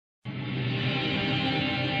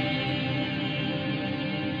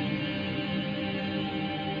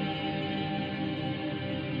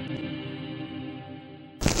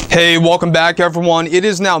Hey, welcome back everyone. It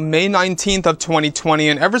is now May 19th of 2020,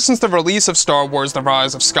 and ever since the release of Star Wars The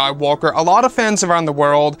Rise of Skywalker, a lot of fans around the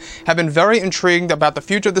world have been very intrigued about the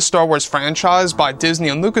future of the Star Wars franchise by Disney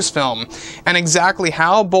and Lucasfilm, and exactly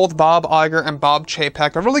how both Bob Iger and Bob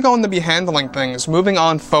Chapek are really going to be handling things moving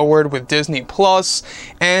on forward with Disney Plus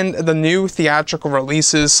and the new theatrical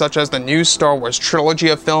releases such as the new Star Wars trilogy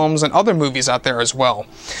of films and other movies out there as well.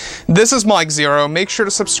 This is Mike Zero. Make sure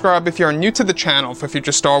to subscribe if you're new to the channel for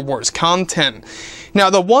future Star Wars content. Now,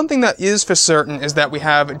 the one thing that is for certain is that we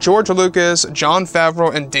have George Lucas, Jon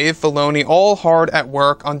Favreau, and Dave Filoni all hard at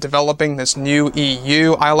work on developing this new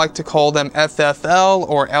EU. I like to call them FFL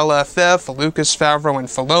or LFF, Lucas, Favreau, and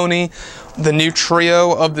Filoni. The new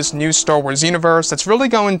trio of this new Star Wars universe that's really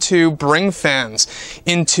going to bring fans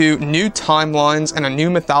into new timelines and a new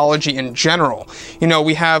mythology in general. You know,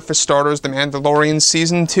 we have, for starters, The Mandalorian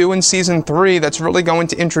Season 2 and Season 3 that's really going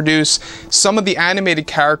to introduce some of the animated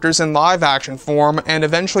characters in live-action form, and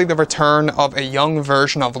eventually the return of a young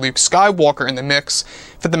version of Luke Skywalker in the mix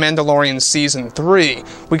for The Mandalorian Season 3.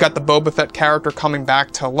 We got the Boba Fett character coming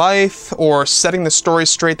back to life, or setting the story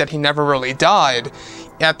straight that he never really died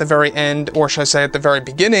at the very end, or should I say at the very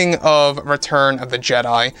beginning of Return of the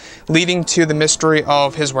Jedi, leading to the mystery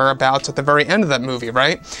of his whereabouts at the very end of that movie,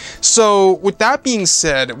 right? So, with that being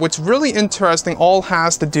said, what's really interesting all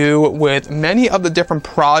has to do with many of the different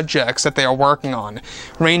projects that they are working on,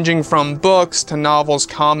 ranging from books to novels,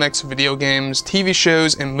 comics, video games, TV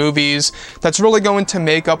shows, and movies, that's really going to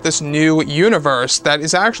make up this new universe that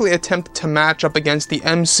is actually attempted to match up against the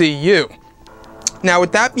MCU. Now,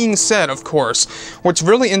 with that being said, of course, what's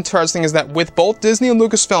really interesting is that with both Disney and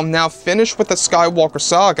Lucasfilm now finished with the Skywalker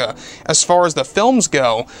saga, as far as the films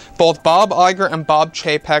go, both Bob Iger and Bob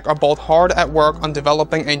Chapek are both hard at work on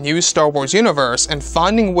developing a new Star Wars universe and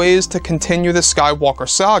finding ways to continue the Skywalker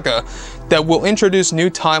saga that will introduce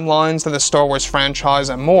new timelines to the Star Wars franchise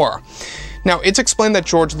and more. Now, it's explained that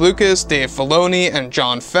George Lucas, Dave Filoni, and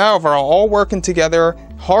Jon Favreau are all working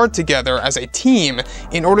hard together as a team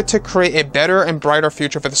in order to create a better and brighter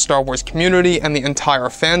future for the Star Wars community and the entire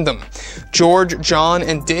fandom. George, Jon,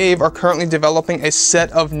 and Dave are currently developing a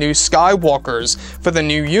set of new Skywalkers for the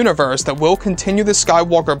new universe that will continue the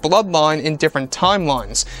Skywalker bloodline in different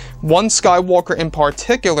timelines. One Skywalker in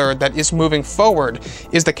particular that is moving forward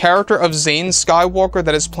is the character of Zane Skywalker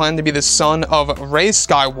that is planned to be the son of Rey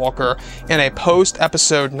Skywalker in a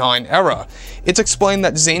post-Episode 9 era. It's explained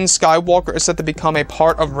that Zane Skywalker is set to become a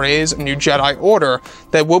part of Rey's new Jedi Order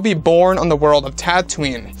that will be born on the world of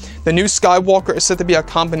Tatooine. The new Skywalker is said to be a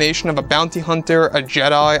combination of a bounty hunter, a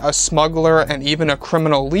Jedi, a smuggler, and even a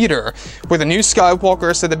criminal leader, where the new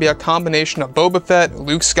Skywalker is said to be a combination of Boba Fett,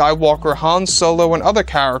 Luke Skywalker, Han Solo, and other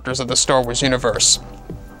characters of the Star Wars universe.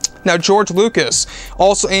 Now, George Lucas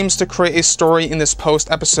also aims to create a story in this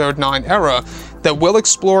post-Episode 9 era that will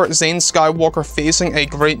explore Zane Skywalker facing a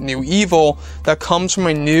great new evil that comes from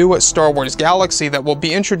a new Star Wars galaxy that will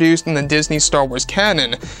be introduced in the Disney Star Wars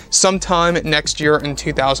canon sometime next year in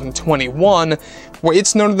 2021, where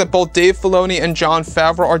it's noted that both Dave Filoni and Jon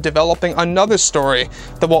Favreau are developing another story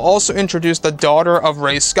that will also introduce the daughter of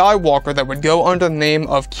Rey Skywalker that would go under the name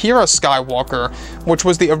of Kira Skywalker, which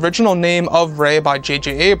was the original name of Rey by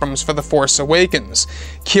J.J. Abrams for The Force Awakens.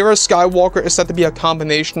 Kira Skywalker is said to be a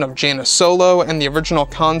combination of Jaina Solo and the original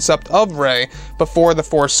concept of Rey before The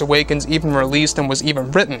Force Awakens even released and was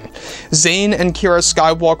even written. Zane and Kira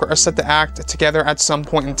Skywalker are set to act together at some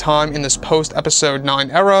point in time in this post-Episode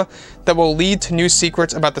 9 era that will lead to new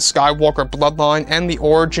secrets about the Skywalker bloodline and the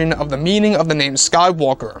origin of the meaning of the name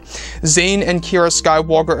Skywalker. Zane and Kira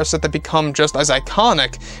Skywalker are set to become just as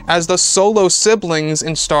iconic as the Solo siblings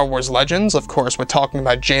in Star Wars Legends, of course we're talking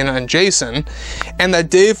about Jaina and Jason, and that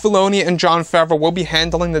Dave Filoni and Jon Favreau will be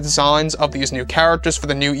handling the designs of these new characters for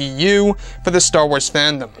the new EU for the Star Wars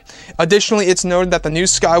fandom. Additionally, it's noted that the new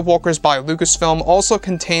Skywalkers by Lucasfilm also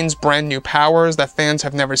contains brand new powers that fans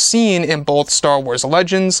have never seen in both Star Wars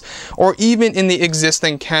Legends or even in the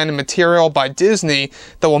existing canon material by Disney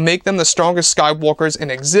that will make them the strongest Skywalkers in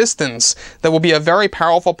existence that will be a very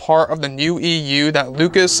powerful part of the new EU that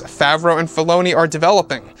Lucas, Favreau, and Filoni are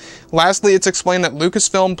developing. Lastly, it's explained that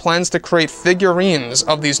Lucasfilm plans to create figurines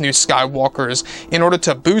of these new Skywalkers in order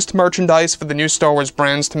to boost merchandise for the new Star Wars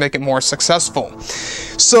brands to make it more successful.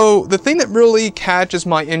 So, the thing that really catches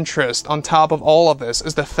my interest on top of all of this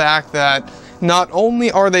is the fact that not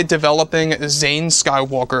only are they developing Zane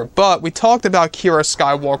Skywalker, but we talked about Kira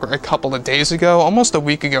Skywalker a couple of days ago, almost a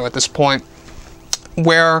week ago at this point,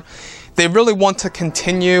 where they really want to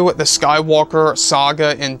continue the Skywalker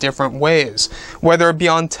saga in different ways, whether it be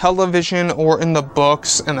on television or in the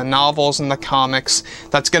books and the novels and the comics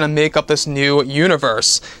that's going to make up this new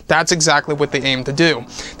universe. That's exactly what they aim to do.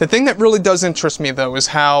 The thing that really does interest me, though, is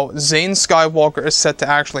how Zane Skywalker is set to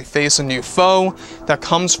actually face a new foe that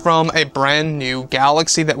comes from a brand new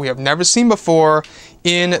galaxy that we have never seen before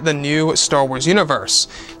in the new Star Wars universe.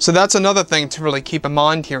 So that's another thing to really keep in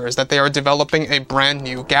mind here, is that they are developing a brand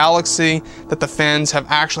new galaxy that the fans have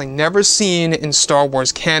actually never seen in Star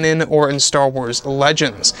Wars canon or in Star Wars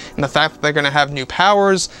Legends. And the fact that they're going to have new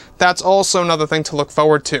powers, that's also another thing to look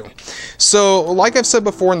forward to. So, like I've said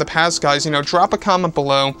before in the past, guys, drop a comment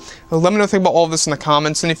below. Let me know what you think about all of this in the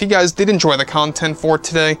comments. And if you guys did enjoy the content for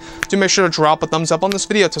today, do make sure to drop a thumbs up on this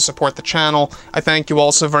video to support the channel. I thank you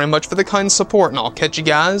all so very much for the kind support, and I'll catch you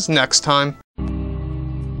guys next time.